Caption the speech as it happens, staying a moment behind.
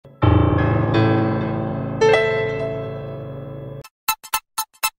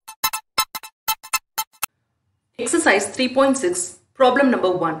Exercise 3.6, problem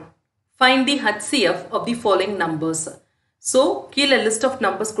number 1. Find the HCF of the following numbers. So, கீழ list of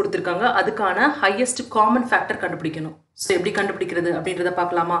numbers கொடுத்திருக்காங்க. அதுக்கான highest common factor கண்டுபிடிக்கணும். So, எப்படி கண்டுபிடிக்கிறது அப்படின்றத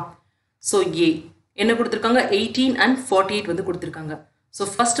பார்க்கலாமா? So, A. என்ன கொடுத்திருக்காங்க? 18 and 48 வந்து கொடுத்திருக்காங்க. So,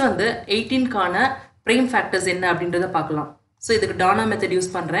 first வந்து 18 கான prime factors என்ன அப்படின்றத பார்க்கலாம். So, இதுக்கு Dana method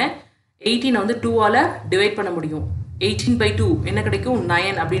யூஸ் பண்றேன். 18 வந்து 2 ஆல divide பண்ண முடியும். 18 by 2 என்ன கிடைக்கும்?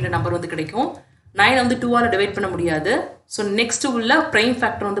 9 அப்படின்ற நம்பர் வந்து கிடைக்கும். 9 வந்து 2 ஆல டிவைட் பண்ண முடியாது. So next உள்ள prime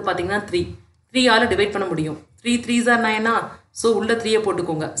factor வந்து பாத்தீங்கன்னா 3. 3 ஆல டிவைட் பண்ண முடியும். 3 3s are 9 so உள்ள 3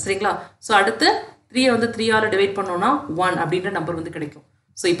 போட்டுக்கோங்க. சரிங்களா? So அடுத்து 3 வந்து 3 ஆல டிவைட் பண்ணோம்னா 1 அப்படின்ற நம்பர் வந்து கிடைக்கும்.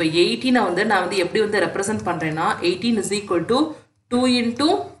 So இப்போ 18 வந்து நான் வந்து எப்படி வந்து ரெப்ரசன்ட் பண்றேன்னா 18 is equal to 2 into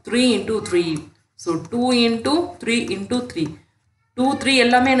 3 into 3. So 2 into 3 into 3. 2 3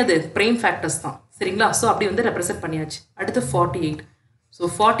 எல்லாமே என்னது prime factors தான். சரிங்களா? So அப்படி வந்து ரெப்ரசன்ட் பண்ணியாச்சு. அடுத்து 48. So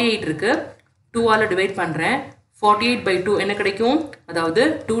 48 இருக்கு. 2 ஆல டிவைட் பண்றேன் 48 by 2 என்ன கிடைக்கும் அதாவது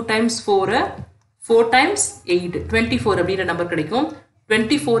 2 times 4 4 times 8 24 அப்படிங்கிற நம்பர் கிடைக்கும்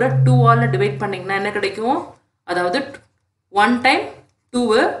 24 2 ஆல டிவைட் பண்ணீங்கன்னா என்ன கிடைக்கும் அதாவது 1 time 2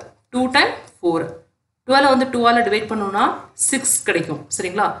 2 time 4 12 வந்து 2 ஆல டிவைட் பண்ணோம்னா 6 கிடைக்கும்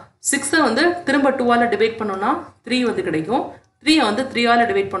சரிங்களா 6 வந்து திரும்ப 2 ஆல டிவைட் பண்ணோம்னா 3 வந்து கிடைக்கும் 3 வந்து 3 ஆல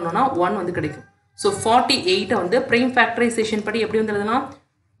டிவைட் பண்ணோம்னா 1 வந்து கிடைக்கும் so 48 வந்து prime factorization படி எப்படி வந்து எழுதலாம்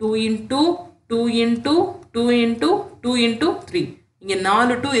 2 into 2 into 2 into 2 into 3 இங்க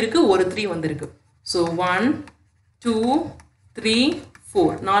 4 2 இருக்கு ஒரு 3 வந்திருக்கு so 1 2 3 4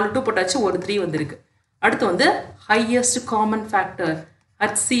 4 2 போட்டாச்சு ஒரு 3 வந்திருக்கு அடுத்து வந்து highest common factor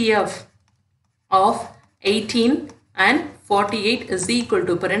HCF of 18 and 48 is equal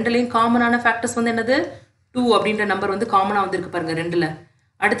to இப்ப ரெண்டுலயும் காமன் ஆன ஃபேக்டர்ஸ் வந்து என்னது 2 அப்படின்ற நம்பர் வந்து காமனா வந்திருக்கு பாருங்க ரெண்டுல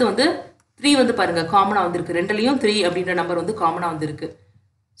அடுத்து வந்து 3 வந்து பாருங்க காமனா வந்திருக்கு ரெண்டுலயும் 3 அப்படின்ற நம்பர் வந்து காமனா வந்திருக்கு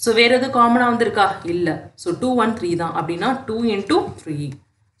So, வேற எது காமனா வந்திருக்கா இல்ல so 2 1 3 தான் அப்படினா 2 into 3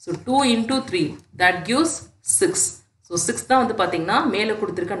 so 2 into 3 that gives 6 so 6 தான் வந்து பாத்தீங்கன்னா மேல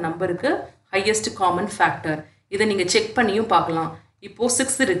கொடுத்திருக்க நம்பருக்கு highest common factor இத நீங்க செக் பண்ணியும் பார்க்கலாம் இப்போ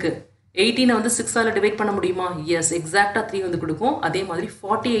 6 இருக்கு 18 வந்து 6 ஆல டிவைட் பண்ண முடியுமா yes எக்ஸாக்ட்டா 3 வந்து கொடுக்கும் அதே மாதிரி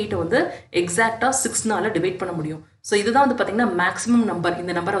 48 வந்து எக்ஸாக்ட்டா 6 னால டிவைட் பண்ண முடியும் சோ இதுதான் வந்து பாத்தீங்கன்னா மேக்ஸिमम நம்பர்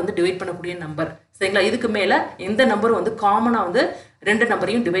இந்த நம்பரை வந்து டிவைட் பண்ணக்கூடிய நம்பர் சரிங்களா இதுக்கு மேல எந்த நம்பரும் வந்து காமனா வந்து ரெண்டு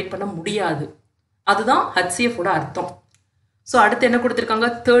நம்பரையும் டிவைட் பண்ண முடியாது அதுதான் HCF ஓட அர்த்தம் சோ அடுத்து என்ன கொடுத்திருக்காங்க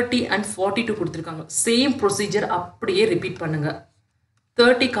 30 and 42 கொடுத்திருக்காங்க சேம் ப்ரொசீஜர் அப்படியே ரிப்பீட் பண்ணுங்க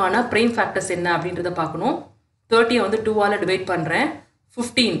 30 கான prime factors என்ன அப்படின்றத பார்க்கணும் 30 வந்து 2 ஆல டிவைட் பண்றேன்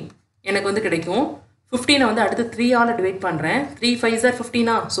 15 எனக்கு வந்து கிடைக்கும் 15 வந்து அடுத்து 3 ஆல டிவைட் பண்றேன் 3 5s are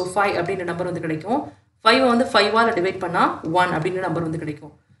 15 so 5 அப்படிங்கிற நம்பர் வந்து கிடைக்கும் 5 வந்து 5 ஆல டிவைட் பண்ணா 1 அப்படிங்கிற நம்பர் வந்து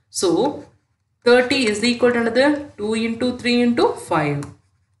கிடைக்கும் so 30 is equal to another 2 into 3 into 5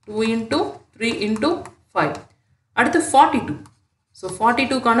 2 into 3 into 5 அடுத்து 42 so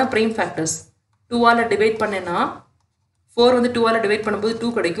 42 கான prime factors 2 ஆல டிவைட் பண்ணேனா 4 வந்து 2 ஆல டிவைட் பண்ணும்போது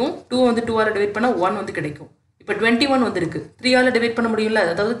 2 கிடைக்கும் 2 வந்து 2 ஆல டிவைட் பண்ணா 1 வந்து கிடைக்கும் இப்போ 21 வந்திருக்கு 3 ஆல டிவைட் பண்ண முடியும்ல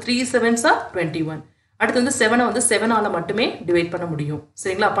அதாவது 3 7s are 21 அடுத்து வந்து 7 வந்து 7 ஆல மட்டுமே டிவைட் பண்ண முடியும்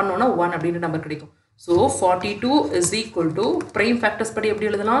சரிங்களா பண்ணோம்னா 1 அப்படிங்கிற நம்பர் கிடைக்கும் so 42 is equal to prime factors படி எப்படி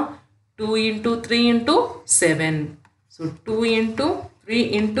எழுதலாம் 2 into 3 into 7 so 2 into 3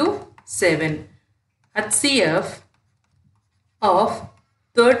 into 7 HCF of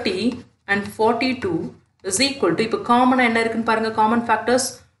 30 and 42 is equal to இப்போ காமனா என்ன இருக்குன்னு பாருங்க காமன் ஃபேக்டர்ஸ்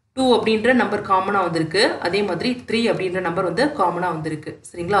 2 அப்படின்ற நம்பர் காமனா வந்திருக்கு அதே மாதிரி 3 அப்படின்ற நம்பர் வந்து காமனா வந்திருக்கு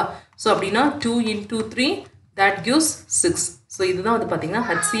சரிங்களா சோ அப்படினா 2 into 3 that gives 6 so இதுதான் வந்து பாத்தீங்கன்னா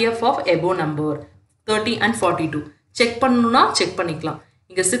HCF of above number 30 and 42 check பண்ணனும்னா செக் பண்ணிக்கலாம்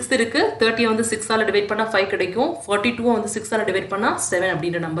இங்க 6 இருக்கு 30 வந்து 6 ஆல டிவைட் பண்ணா 5 கிடைக்கும் 42 வந்து 6 ஆல டிவைட் பண்ணா 7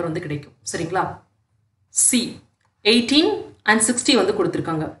 அப்படிங்கிற நம்பர் வந்து கிடைக்கும் சரிங்களா C 18 and 60 வந்து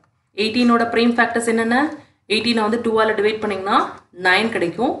கொடுத்திருக்காங்க 18 ஓட prime factors என்னென்ன 18 வந்து 2 ஆல டிவைட் பண்ணீங்கன்னா 9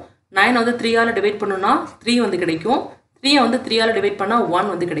 கிடைக்கும் 9 வந்து 3 ஆல டிவைட் பண்ணனும்னா 3 வந்து கிடைக்கும் 3 வந்து 3 ஆல டிவைட் பண்ணா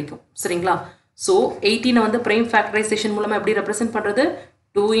 1 வந்து கிடைக்கும் சரிங்களா சோ 18 வந்து prime factorization மூலமா எப்படி ரெப்ரசன்ட் பண்றது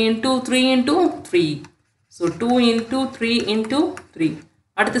 2 into 3 into 3 so 2 into 3 into 3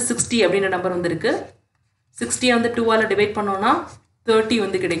 அடுத்து 60 அப்படிங்கிற நம்பர் வந்திருக்கு 60 வந்து 2 ஆல டிவைட் பண்ணோம்னா 30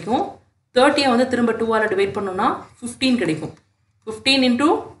 வந்து கிடைக்கும் 30 வந்து திரும்ப 2 ஆல டிவைட் பண்ணோம்னா 15 கிடைக்கும் 15 into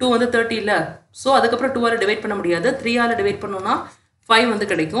 2 வந்து 30 இல்ல சோ அதுக்கு அப்புறம் 2 ஆல டிவைட் பண்ண முடியாது 3 ஆல டிவைட் பண்ணோம்னா 5 வந்து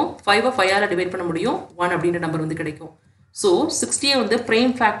கிடைக்கும் 5 5 ஆல டிவைட் பண்ண முடியும் 1 அப்படிங்கிற நம்பர் வந்து கிடைக்கும் சோ 60 வந்து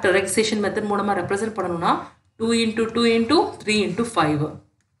prime factorization method மூலமா ரெப்ரசன்ட் பண்ணனும்னா 2 into 2 into 3 into 5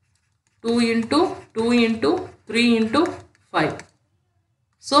 2 into 2 into 3 into 5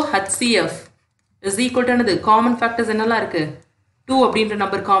 so HCF is equal to என்னது common factors என்னலாம் இருக்கு 2 அப்படின்ற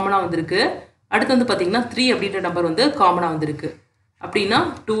நம்பர் காமனா வந்திருக்கு அடுத்து வந்து பார்த்தீங்கன்னா 3 அப்படின்ற நம்பர் வந்து காமனாக வந்திருக்கு. அப்படின்னா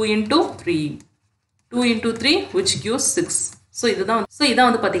 2 into 3 2 into 3 which gives 6. So இதான்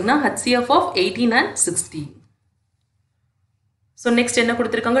வந்து பார்த்தீங்கன்னா HCF of 18 and 60. So next என்ன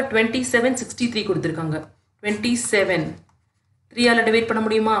கொடுத்துருக்காங்க 27 63 கொடுத்துருக்காங்க. 27 3ஆல் டிவைட் பண்ண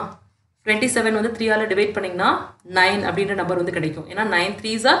முடியுமா? 27 வந்து 3ஆல் டிவைட் பண்ணிங்கன்னா 9 அப்படின்ற நம்பர் வந்து கிடைக்கும். ஏன்னா 9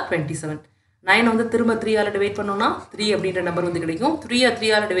 3s are 27. 9 வந்து திரும்ப 3ஆல் டிவைட் பண்ணோம்னா 3 அப்படின்ற நம்பர் வந்து கிடைக்கும்.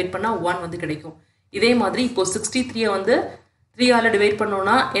 3ஆல் டிவைட் பண்ணால் 1 வந்து கிடைக்கும். இதே மாதிரி இப்போ 63 வந்து 3ஆல் டிவைட்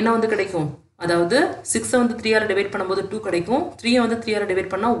பண்ணோம்னா என்ன வந்து கிடைக்கும்? அதாவது 6 வந்து 3ஆல் டிவைட் பண்ணும்போது 2 கிடைக்கும். 3 வந்து 3ஆல்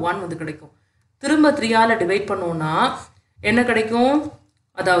டிவைட் பண்ணால் 1 வந்து கிடைக்கும். திரும்ப 3ஆல் டிவைட் பண்ணோம்னா என்ன கிடைக்கும்?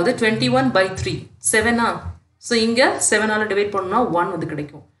 அதாவது 21/3 7ஆ? ஸோ இங்கே 7ஆல் டிவைட் பண்ணோம்னா 1 வந்து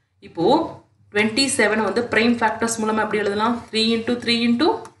கிடைக்கும். இப்போது 27 வந்து ப்ரைம் ஃபேக்டர்ஸ் மூலமாக எப்படி எழுதலாம்? 3 into 3 into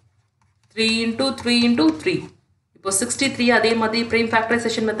 3 into 3 into 3. இப்போ 63 அதே மாதிரி ப்ரைம்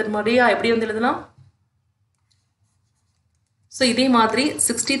ஃபேக்டரைசேஷன் மெத்தட் மாதிரியா எப்படி வந்து எழுதலாம்? ஸோ இதே மாதிரி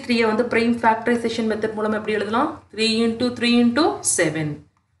 63 வந்து ப்ரைம் ஃபேக்டரைசேஷன் மெத்தட் மூலமாக எப்படி எழுதலாம்? 3 into 3 into 7.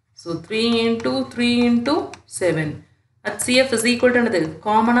 So 3 into 3 into 7. HCF is equal to என்னது?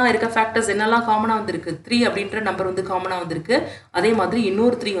 காமனாக இருக்க ஃபேக்டர்ஸ் என்னெல்லாம் காமனாக வந்திருக்கு? 3 அப்படின்ற நம்பர் வந்து காமனாக வந்திருக்கு. அதே மாதிரி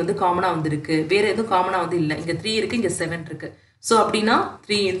இன்னொரு 3 வந்து காமனாக வந்திருக்கு. வேறு எதுவும் காமனாக வந்து இல்லை. இங்கே 3 இருக்குது, இங்கே 7 இருக்குது. ஸோ அப்படின்னா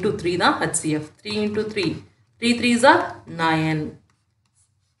 3 into 3 தான் HCF. 3 into 3 3 3s are 9.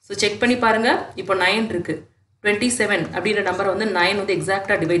 So check பண்ணி பாருங்கள். இப்போ 9 இருக்குது. 27 அப்படின்ற நம்பரை வந்து 9 வந்து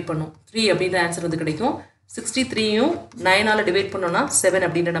எக்ஸாக்டாக டிவைட் பண்ணும். 3 அப்படின்ற ஆன்சர் வந்து கிடைக்கும். 63யும் 9ஆல் டிவைட் பண்ணோன்னா 7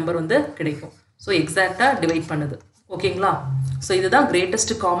 அப்படின்ற நம்பர் வந்து கிடைக்கும். ஸோ எக்ஸாக்டாக டிவைட் பண்ணுது. ஓகேங்களா? ஸோ இதுதான்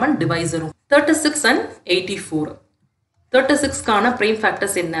greatest common டிவைசரும். 36 and 84. 36க்கான prime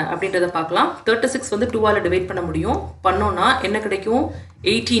factors என்ன அப்படின்றத பார்க்கலாம். 36 வந்து 2ஆல் டிவைட் பண்ண முடியும். பண்ணோன்னா என்ன கிடைக்கும்?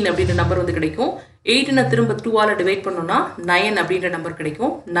 18 அப்படின்ற நம்பர் வந்து கிடைக்கும். 18 திரும்ப 2ஆல் டிவைட் பண்ணோன்னா 9 அப்படின்ற நம்பர்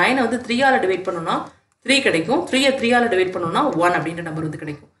கிடைக்கும். 9 வந்து 3ஆல் டிவைட் பண்ணோன்னா 3 கிடைக்கும். 3ஆல் டிவைட் பண்ணோன்னா 1 அப்படின்ற நம்பர் வந்து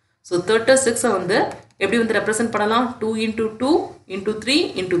கிடைக்கும். ஸோ 36 வந்து எப்படி வந்து ரெப்ரசென்ட் பண்ணலாம்? 2 into 2 into 3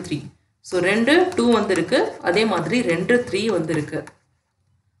 into 3. ஸோ 2 2 வந்து இருக்கு. அதே மாதிரி 2 3 வந்து இருக்கு.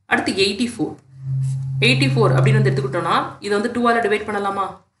 அடுத்து 84 அப்படின்னு வந்து எடுத்துக்கிட்டோம்னா இதை வந்து 2ஆல் டிவைட் பண்ணலாமா?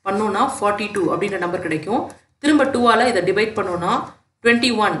 பண்ணோன்னா 42 அப்படின்ற நம்பர் கிடைக்கும். திரும்ப 2ஆல் இதை டிவைட் பண்ணோன்னா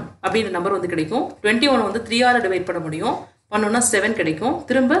 21 அப்படின்ற நம்பர் வந்து கிடைக்கும். 21 வந்து 3ஆல் டிவைட் பண்ண முடியும். பண்ணோன்னா 7 கிடைக்கும்.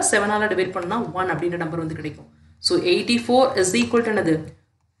 திரும்ப 7ஆல் டிவைட் பண்ணோன்னா 1 அப்படின்ற நம்பர் வந்து கிடைக்கும். ஸோ 84 is equal to என்னது?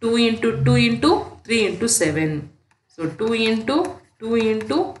 2 into 2 into 3 into 7. So 2 into 2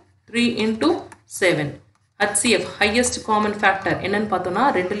 into 3 into 7. HCF highest common factor என்னன்னு பார்த்தோம்னா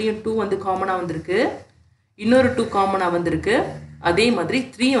ரெண்டுலேயும் 2 வந்து காமனாக வந்திருக்கு. இன்னொரு 2 காமனாக வந்திருக்கு. அதே மாதிரி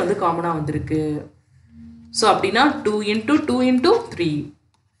 3 வந்து காமனாக வந்திருக்கு. ஸோ அப்படின்னா 2 into 2 into 3.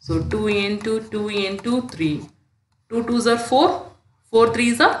 So 2 into 2 into 3. 2 2s are 4. 4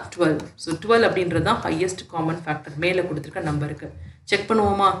 3s are 12. So 12 அப்படின்றது தான் ஹையஸ்ட் காமன் ஃபேக்டர் மேலே கொடுத்துருக்க நம்பருக்கு. செக்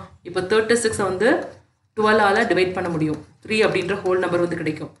பண்ணுவோமா? இப்போ 36 வந்து 12ஆல் டிவைட் பண்ண முடியும். 3 அப்படின்ற ஹோல் நம்பர் வந்து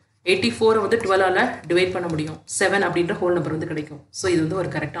கிடைக்கும். 84 வந்து 12ஆல் டிவைட் பண்ண முடியும். 7 அப்படின்ற ஹோல் நம்பர் வந்து கிடைக்கும். ஸோ இது வந்து ஒரு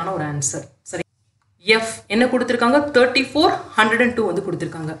கரெக்டான ஒரு ஆன்சர். சரி, எஃப் என்ன கொடுத்துருக்காங்க? 34 102 வந்து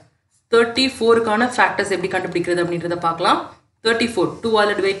கொடுத்துருக்காங்க. 34க்கான ஃபேக்டர்ஸ் எப்படி கண்டுபிடிக்கிறது அப்படின்றத பார்க்கலாம். 34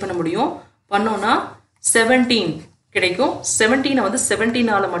 2ஆல் டிவைட் பண்ண முடியும். பண்ணோன்னா 17 கிடைக்கும். 17 வந்து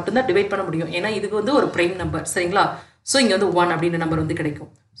 17ஆல் மட்டும்தான் டிவைட் பண்ண முடியும். ஏன்னா இதுக்கு வந்து ஒரு ப்ரைம் நம்பர். சரிங்களா? ஸோ இங்கே வந்து 1 அப்படின்ற நம்பர் வந்து கிடைக்கும்.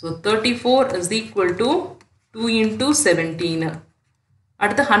 So 34 is equal to 2 into 17.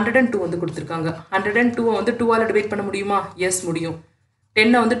 அடுத்து 102 வந்து கொடுத்துருக்காங்க. 102 வந்து 2ஆல் டிவைட் பண்ண முடியுமா? எஸ் முடியும்.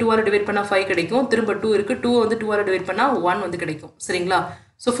 10 வந்து 2ஆல் டிவைட் பண்ணால் 5 கிடைக்கும். திரும்ப 2 இருக்குது. 2 வந்து 2ஆல் டிவைட் பண்ணால் 1 வந்து கிடைக்கும். சரிங்களா?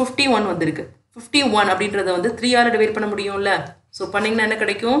 ஸோ 51 வந்து இருக்குது. 51 அப்படின்றத வந்து 3ஆல் டிவைட் பண்ண முடியும்ல? ஸோ பண்ணிங்கன்னா என்ன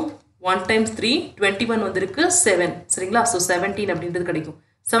கிடைக்கும்? 1 times 3 21 வந்து இருக்குது 7. சரிங்களா? ஸோ 17 அப்படின்றது கிடைக்கும்.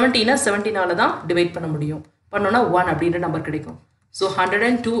 17 17ஆல் தான் டிவைட் பண்ண முடியும். பண்ணோன்னா 1 அப்படின்ற நம்பர் கிடைக்கும். So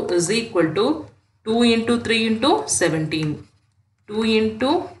 102 is equal to 2 into 3 into 17. 2 into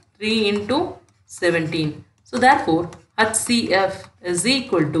 3 into 17. So therefore HCF is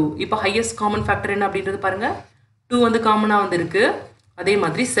equal to இப்போ highest common factor என்ன அப்படின்றது பாருங்க. 2 வந்து காமனாக வந்து இருக்கு. அதே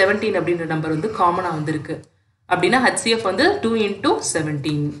மாதிரி 17 அப்படின்ற நம்பர் வந்து காமனாக வந்து இருக்கு. அப்படின்னா HCF வந்து 2 into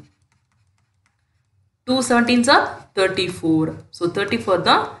 17. 2 17s are 34. So 34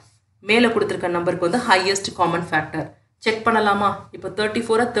 தான் மேலே கொடுத்துருக்க நம்பருக்கு வந்து highest common factor. செக் பண்ணலாமா? இப்போ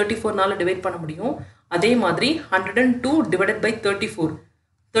 34 34னால டிவைட் பண்ண முடியும். அதே மாதிரி 102 divided by 34.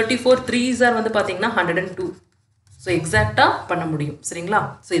 34 3s are வந்து பார்த்தீங்கன்னா 102. ஸோ எக்ஸாக்டாக பண்ண முடியும். சரிங்களா?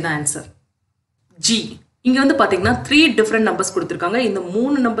 ஸோ இதான் ஆன்சர். ஜி இங்கே வந்து பார்த்தீங்கன்னா 3 டிஃப்ரெண்ட் நம்பர்ஸ் கொடுத்துருக்காங்க. இந்த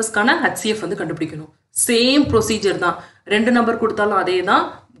 3 நம்பர்ஸ்க்கான HCF வந்து கண்டுபிடிக்கணும். சேம் ப்ரொசீஜர் தான். 2 நம்பர் கொடுத்தாலும் அதே தான்.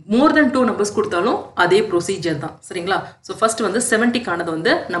 மோர் தென் 2 நம்பர்ஸ் கொடுத்தாலும் அதே ப்ரொசீஜர் தான் சரிங்களா. ஸோ ஃபர்ஸ்ட் வந்து 70க்கானது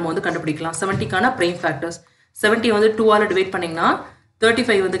வந்து நம்ம வந்து கண்டுபிடிக்கலாம். 70க்கான பிரைம் ஃபேக்டர்ஸ் 70 வந்து 2ஆல் டிவைட் பண்ணிங்கன்னா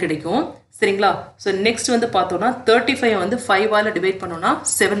 35 வந்து கிடைக்கும் சரிங்களா. ஸோ நெக்ஸ்ட் வந்து பார்த்தோம்னா 35 வந்து 5ஆல் டிவைட் பண்ணோம்னா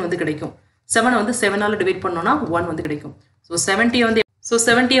 7 வந்து கிடைக்கும். 7 வந்து 7ஆல் டிவைட் பண்ணோம்னா 1 வந்து கிடைக்கும். ஸோ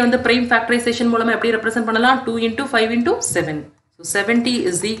 70 வந்து பிரைம் ஃபேக்டரைசேஷன் மூலமா எப்படி ரெப்ரசென்ட் பண்ணலாம்? 2 into 5 into 7. So 70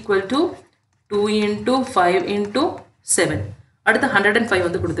 is equal to 2 into 5 into 7. அடுத்து 105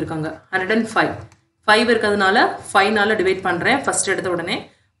 வந்து கொடுத்துருக்காங்க. 105 5 இருக்கிறதுனால 5னால டிவைட் பண்ணுறேன் ஃபர்ஸ்ட் எடுத்த உடனே.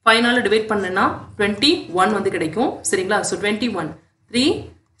 5னால டிவைட் பண்ணேன்னா 21 வந்து கிடைக்கும் சரிங்களா. So 21 3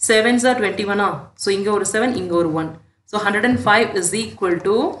 7s are 21. ஸோ இங்கே ஒரு 7 இங்கே ஒரு 1. So 105 is equal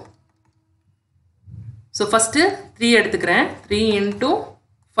to so first 3 எடுத்துக்கிறேன். 3 into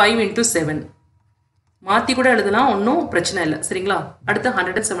 5 into 7 மாற்றி கூட எழுதலாம், ஒன்றும் பிரச்சனை இல்லை சரிங்களா. அடுத்து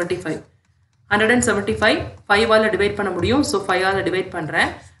 175 5ஆல் டிவைட் பண்ண முடியும். ஸோ 5ஆல் டிவைட் பண்ணுறேன்.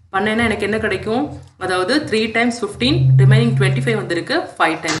 பண்ணேன்னா எனக்கு என்ன கிடைக்கும்? அதாவது 3 times 15 ரிமைனிங் 25 வந்துருக்கு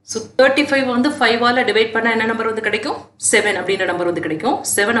 5 times. ஸோ 35 வந்து 5ஆல் டிவைட் பண்ண என்ன நம்பர் வந்து கிடைக்கும்? 7 அப்படின்ற நம்பர் வந்து கிடைக்கும்.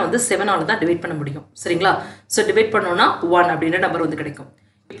 7 வந்து 7ஆல் தான் டிவைட் பண்ண முடியும் சரிங்களா. ஸோ டிவைட் பண்ணோன்னா 1 அப்படின்ற நம்பர் வந்து கிடைக்கும்.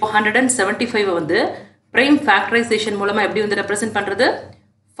 இப்போ 175 வந்து பிரைம் ஃபேக்டரைசேஷன் மூலமாக எப்படி வந்து ரெப்ரசென்ட் பண்ணுறது?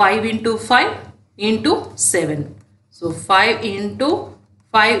 5 into 5 into 7. So 5 into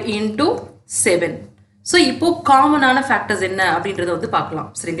 5 into 7. So இப்போ காமனான ஃபேக்டர்ஸ் என்ன அப்படின்றத வந்து பார்க்கலாம்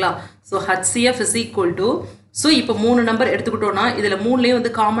சரிங்களா. So HCF is equal to so இப்போ 3 நம்பர் எடுத்துக்கிட்டோம்னா இதில் 3லேயே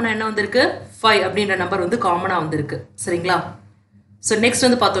வந்து காமனாக என்ன வந்திருக்கு? 5 அப்படின்ற நம்பர் வந்து காமனாக வந்திருக்கு சரிங்களா. ஸோ நெக்ஸ்ட்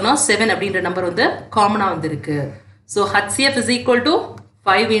வந்து பார்த்தோம்னா 7 அப்படின்ற நம்பர் வந்து காமனாக வந்திருக்கு. So HCF is equal to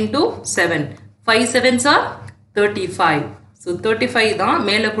 5 into 7. 5 7s are 35. So 35 தான்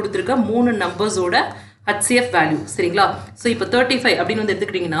மேலே கொடுத்துருக்க 3 நம்பர்ஸோட HCF வேல்யூ சரிங்களா. ஸோ இப்போ 35 அப்படின்னு வந்து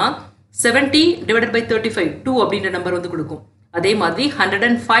எடுத்துக்கிட்டிங்கன்னா 70 divided by 35 2 அப்படின்ற நம்பர் வந்து கொடுக்கும். அதே மாதிரி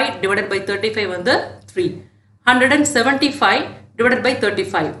 105 divided by 35 வந்து 3. 175 divided by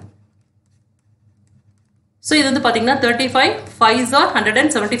 35. ஸோ இது வந்து பார்த்தீங்கன்னா 35 5s are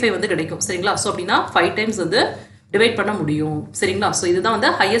 175 வந்து கிடைக்கும் சரிங்களா. ஸோ அப்படின்னா 5 times வந்து டிவைட் பண்ண முடியும் சரிங்களா. ஸோ இதுதான்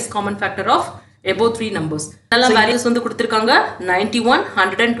வந்து highest common factor of above 3 numbers. இதெல்லாம் வேல்யூஸ் வந்து கொடுத்துருக்காங்க 91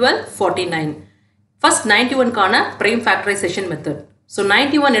 112 49. First 91க்கான prime factorisation method. So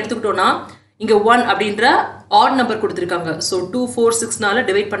 91 எடுத்துக்கிட்டோம்னா இங்கே 1 அப்படின்ற ஆட் நம்பர் கொடுத்துருக்காங்க. ஸோ 2 4 6னால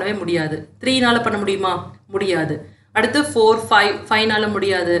டிவைட் பண்ணவே முடியாது. 3னால பண்ண முடியுமா? முடியாது. அடுத்து 4 5 5னால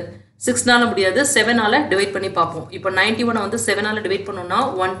முடியாது. 6னால முடியாது. 7னால டிவைட் பண்ணி பார்ப்போம். இப்போ 91 வந்து 7னால டிவைட் பண்ணோம்னா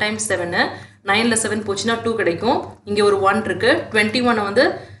 1 times 7 9ல் 7 போச்சுன்னா 2 கிடைக்கும். இங்கே ஒரு 1 இருக்கு. 21 வந்து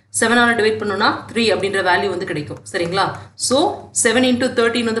 7ஆல் டிவைட் பண்ணோம்னா 3 அப்படின்ற வேல்யூ வந்து கிடைக்கும் சரிங்களா. ஸோ 7 into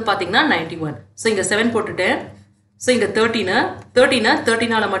 13 வந்து பார்த்தீங்கன்னா 91. ஸோ இங்கே 7 போட்டுட்டேன். ஸோ இங்கே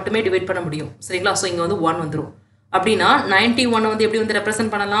 13னால மட்டுமே டிவைட் பண்ண முடியும் சரிங்களா. ஸோ இங்கே வந்து 1 வந்துடும். அப்படின்னா 91 வந்து எப்படி வந்து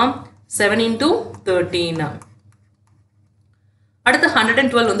ரெப்ரசென்ட் பண்ணலாம்? 7 into 13. அடுத்து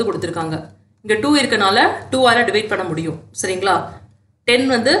 112 வந்து கொடுத்துருக்காங்க. இங்கே 2 இருக்கனால 2ஆல் டிவைட் பண்ண முடியும் சரிங்களா. 10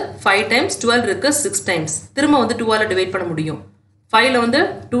 வந்து 5 times 12 இருக்கு 6 times. திரும்ப வந்து 2ஆல் டிவைட் பண்ண முடியும். 5ல வந்து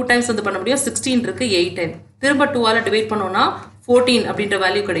 2 times வந்து பண்ண முடியும். 16 இருக்கு 8 times. திரும்ப 2ஆல் டிவைட் பண்ணோம்னா 14 அப்படின்ற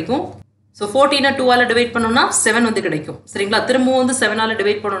வேல்யூ கிடைக்கும். ஸோ 14 2ஆல் டிவைட் பண்ணோம்னா 7 வந்து கிடைக்கும் சரிங்களா. திரும்பவும் வந்து 7ஆல்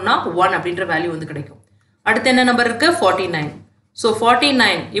டிவைட் பண்ணோம்னா 1 அப்படின்ற வேல்யூ வந்து கிடைக்கும். அடுத்து என்ன நம்பர் இருக்கு? 49. ஸோ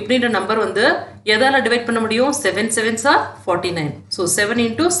 49 இப்படின்ற நம்பர் வந்து எதால டிவைட் பண்ண முடியும்? 7 7s are 49. ஸோ 7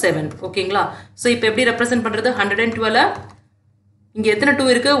 into 7 ஓகேங்களா. ஸோ இப்போ எப்படி ரெப்ரசென்ட் பண்ணுறது? 112 இங்கே எத்தனை 2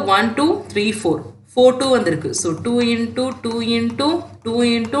 இருக்கு? 1 2 3 4 4 2 வந்திருக்கு. So 2 into 2 into 2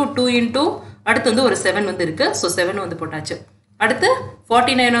 into 2 into அடுத்து வந்து ஒரு 7 வந்து இருக்கு. ஸோ 7 வந்து போட்டாச்சு. அடுத்து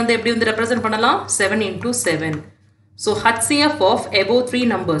 49 வந்து எப்படி வந்து ரெப்ரசென்ட் பண்ணலாம்? 7 into 7. So HCF of above 3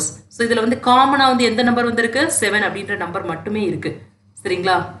 numbers. So இதில் வந்து காமனாக வந்து எந்த நம்பர் வந்து இருக்கு? 7 அப்படின்ற நம்பர் மட்டுமே இருக்கு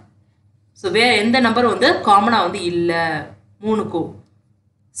சரிங்களா. ஸோ வேற எந்த நம்பர் வந்து காமனாக வந்து இல்லை 3க்கும்.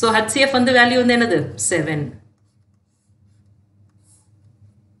 ஸோ HCF வந்து வேல்யூ வந்து என்னது? 7.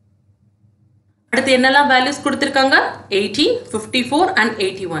 அடுத்து என்னெல்லாம் வேல்யூஸ் கொடுத்துருக்காங்க? 80 54 and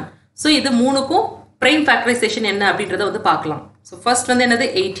 81. ஸோ இது 3க்கும் பிரைம் ஃபேக்டரைசேஷன் என்ன அப்படின்றத வந்து பார்க்கலாம். ஸோ ஃபர்ஸ்ட் வந்து என்னது?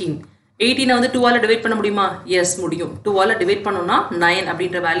 18. 18 வந்து 2ஆல் டிவைட் பண்ண முடியுமா? எஸ் முடியும். 2ஆல் டிவைட் பண்ணோம்னா 9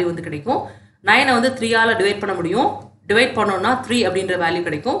 அப்படின்ற வேல்யூ வந்து கிடைக்கும். 9 வந்து 3ஆல் டிவைட் பண்ண முடியும். டிவைட் பண்ணோம்னா 3 அப்படின்ற வேல்யூ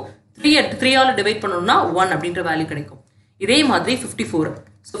கிடைக்கும். 3ஆல் டிவைட் பண்ணோம்னா 1 அப்படின்ற வேல்யூ கிடைக்கும். இதே மாதிரி 54.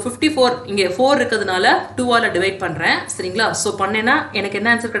 ஸோ 54 இங்கே 4 இருக்கிறதுனால 2ஆல் டிவைட் பண்ணுறேன் சரிங்களா. ஸோ பண்ணேன்னா எனக்கு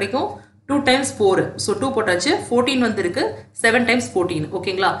என்ன ஆன்சர் கிடைக்கும்? 2 times 4. ஸோ 2 போட்டாச்சு. 14 வந்து இருக்கு. 7 times 14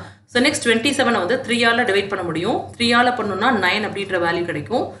 ஓகேங்களா. ஸோ நெக்ஸ்ட் 27 வந்து 3ஆல் டிவைட் பண்ண முடியும். 3ஆல் பண்ணோம்னா 9 அப்படின்ற வேல்யூ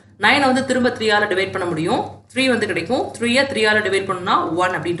கிடைக்கும். 9 வந்து திரும்ப 3ஆல் டிவைட் பண்ண முடியும். 3 வந்து கிடைக்கும். 3ஆல் டிவைட் பண்ணோம்னா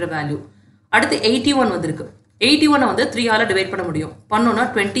 1 அப்படின்ற வேல்யூ. அடுத்து 81 வந்து இருக்கு. 81 வந்து 3 ஆல டிவைட் பண்ண முடியும். பண்ணோம்னா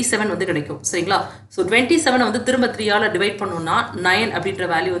 27 வந்து கிடைக்கும். சரிங்களா? ஸோ 27 வந்து திரும்ப 3 ஆல டிவைட் பண்ணோம்னா 9 அப்படின்ற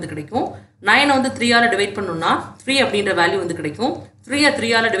வேல்யூ வந்து கிடைக்கும். 9 வந்து 3 ஆல டிவைட் பண்ணோம்னா 3 அப்படின்ற வேல்யூ வந்து கிடைக்கும். 3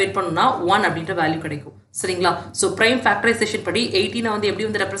 3 ஆல டிவைட் பண்ணோம்னா 1 அப்படின்ற வேல்யூ கிடைக்கும். சரிங்களா? ஸோ பிரைம் ஃபேக்டரைசேஷன் படி 18 வந்து எப்படி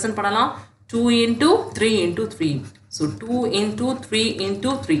வந்து ரெப்ரசென்ட் பண்ணலாம்? 2 into 3 into 3. So 2 into 3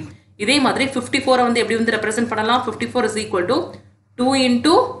 into 3. இதே மாதிரி 54 வந்து எப்படி வந்து ரெப்ரசென்ட் பண்ணலாம்? 54 is equal to 2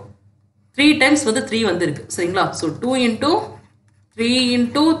 into 3 times வந்து 3 வந்து இருக்கு. சரிங்களா? So 2 into 3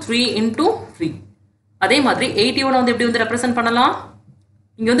 into 3 into 3. அதே மாதிரி 81 வந்து எப்படி வந்து ரெப்ரசென்ட் பண்ணலாம்?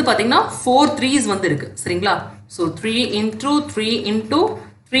 இங்க வந்து பாத்தீங்கன்னா 4 3s வந்து இருக்கு. சரிங்களா? So 3 into 3 into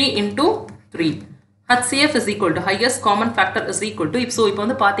 3 into 3. HCF is equal to highest common factor is equal to so இப்போ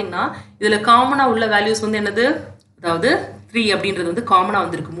வந்து பாத்தீங்கன்னா இதுல காமனா உள்ள வேல்யூஸ் வந்து என்னது? அதாவது 3 அப்படின்றது வந்து காமனா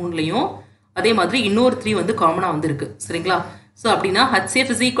வந்திருக்கு மூணுலையும். அதே மாதிரி இன்னொரு 3 வந்து காமனா வந்திருக்கு. சரிங்களா? ஸோ அப்படின்னா HCF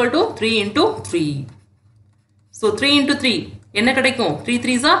is equal to 3 into 3. So 3 into 3 என்ன கிடைக்கும்? 3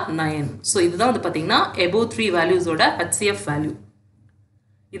 3s are 9. ஸோ இதுதான் வந்து பார்த்தீங்கன்னா above 3 வேல்யூஸோட HCF வேல்யூ.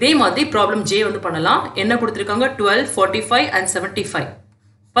 இதே மாதிரி ப்ராப்ளம் J வந்து பண்ணலாம். என்ன கொடுத்துருக்காங்க? 12, 45 and 75.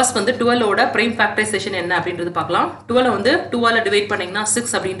 ஃபர்ஸ்ட் வந்து 12ஓட பிரைம் ஃபேக்டரைசேஷன் என்ன அப்படின்றது பார்க்கலாம். 12 வந்து 2 ஆல டிவைட் பண்ணீங்கன்னா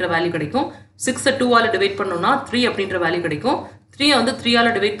 6 அப்படின்ற வேல்யூ கிடைக்கும். 6 2 ஆல டிவைட் பண்ணோம்னா 3 அப்படின்ற வேல்யூ கிடைக்கும். 3 வந்து 3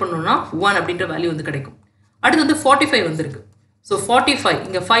 ஆல டிவைட் பண்ணோம்னா 1 அப்படின்ற வேல்யூ வந்து கிடைக்கும். அடுத்து வந்து 45 வந்து இருக்கு. ஸோ 45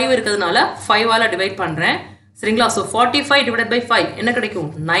 இங்க 5 இருக்கிறதுனால 5 ஆல டிவைட் பண்றேன். சரிங்களா? ஸோ 45 டிவைட் பை 5 என்ன கிடைக்கும்?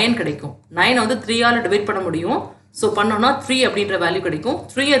 9 கிடைக்கும். 9 வந்து 3 ஆல டிவைட் பண்ண முடியும். ஸோ பண்ணோம்னா 3 அப்படின்ற வேல்யூ கிடைக்கும்.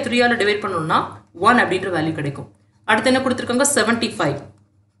 3 3 ஆல டிவைட் பண்ணோம்னா 1 அப்படின்ற வேல்யூ கிடைக்கும். அடுத்து என்ன கொடுத்துருக்காங்க? 75.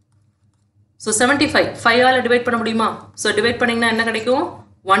 ஸோ 75 5 ஆல டிவைட் பண்ண முடியுமா? ஸோ டிவைட் பண்ணீங்கன்னா என்ன கிடைக்கும்?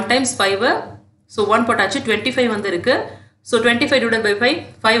 1 times 5. ஸோ 1 போட்டாச்சு. 25 வந்து இருக்கு. ஸோ 25 divided by 5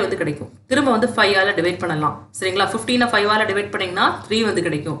 5 வந்து கிடைக்கும். திரும்ப வந்து 5 ஆல டிவைட் பண்ணலாம். சரிங்களா? 15 5 ஆல டிவைட் பண்ணீங்கன்னா 3 வந்து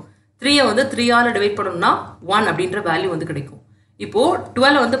கிடைக்கும். 3 வந்து 3 ஆல டிவைட் பண்ணோம்னா 1 அப்படின்ற வேல்யூ வந்து கிடைக்கும். இப்போ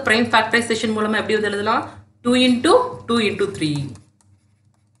 12 வந்து பிரைம் ஃபேக்டரைசேஷன் மூலமா எப்படி வந்து எழுதலாம்? 2 into 2 into 3.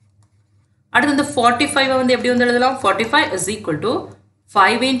 அடுத்து வந்து 45 வந்து எப்படி வந்து எழுதலாம்? 45 is equal to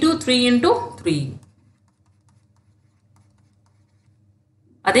 5 into 3 into 3.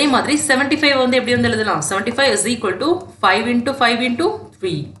 அதே மாதிரி 75 வந்து எப்படி வந்து எழுதலாம்? 75 is equal to 5 into 5 into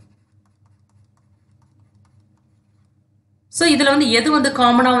 3. So இதுல வந்து எது வந்து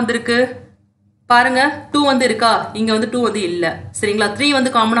காமனா வந்திருக்கு? பாருங்க 2 வந்து இருக்கா? இங்க வந்து 2 வந்து இல்ல. சரிங்களா? 3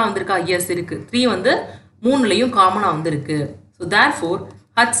 வந்து காமனா வந்திருக்கா? எஸ் இருக்கு. 3 வந்து மூணுலையும் காமனா வந்திருக்கு. So therefore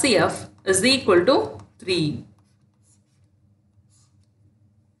HCF is equal to 3.